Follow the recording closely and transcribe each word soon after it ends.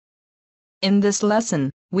In this lesson,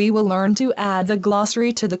 we will learn to add the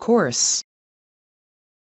glossary to the course.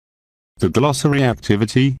 The glossary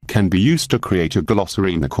activity can be used to create a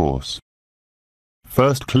glossary in the course.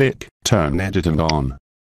 First click Turn Editing on.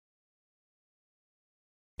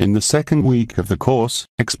 In the second week of the course,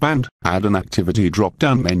 expand Add an Activity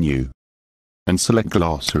drop-down menu and select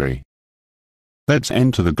Glossary. Let's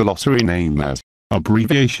enter the glossary name as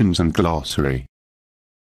Abbreviations and Glossary.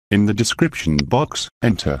 In the description box,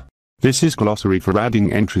 enter "This is glossary for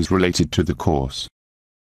adding entries related to the course."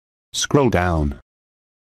 Scroll down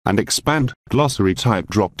and expand Glossary Type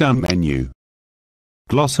drop-down menu.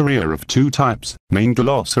 Glossary are of two types, main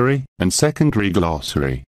glossary and secondary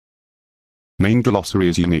glossary. Main glossary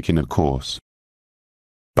is unique in a course,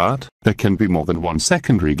 but there can be more than one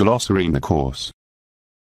secondary glossary in the course.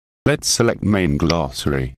 Let's select main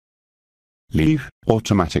glossary. Leave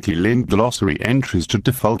automatically linked glossary entries to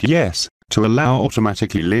default yes to allow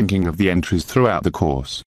automatically linking of the entries throughout the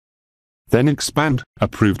course. Then expand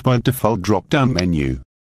Approved by Default drop-down menu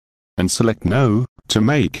and select No to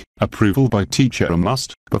make approval by teacher a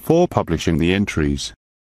must before publishing the entries.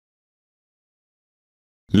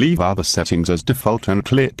 Leave other settings as default and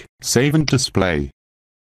click Save and Display.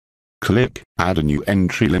 Click Add a new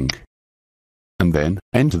entry link and then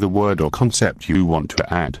enter the word or concept you want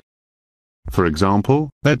to add. For example,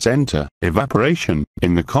 let's enter evaporation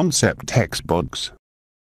in the concept text box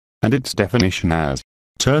and its definition as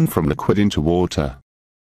turn from liquid into water.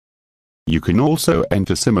 You can also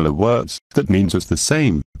enter similar words that means as the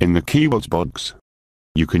same in the keywords box.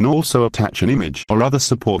 You can also attach an image or other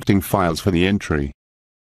supporting files for the entry.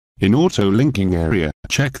 In auto-linking area,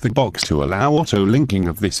 check the box to allow auto-linking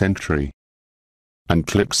of this entry and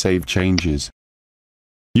click Save Changes.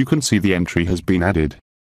 You can see the entry has been added.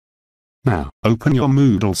 Now, open your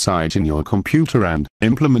Moodle site in your computer and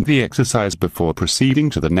implement the exercise before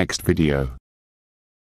proceeding to the next video.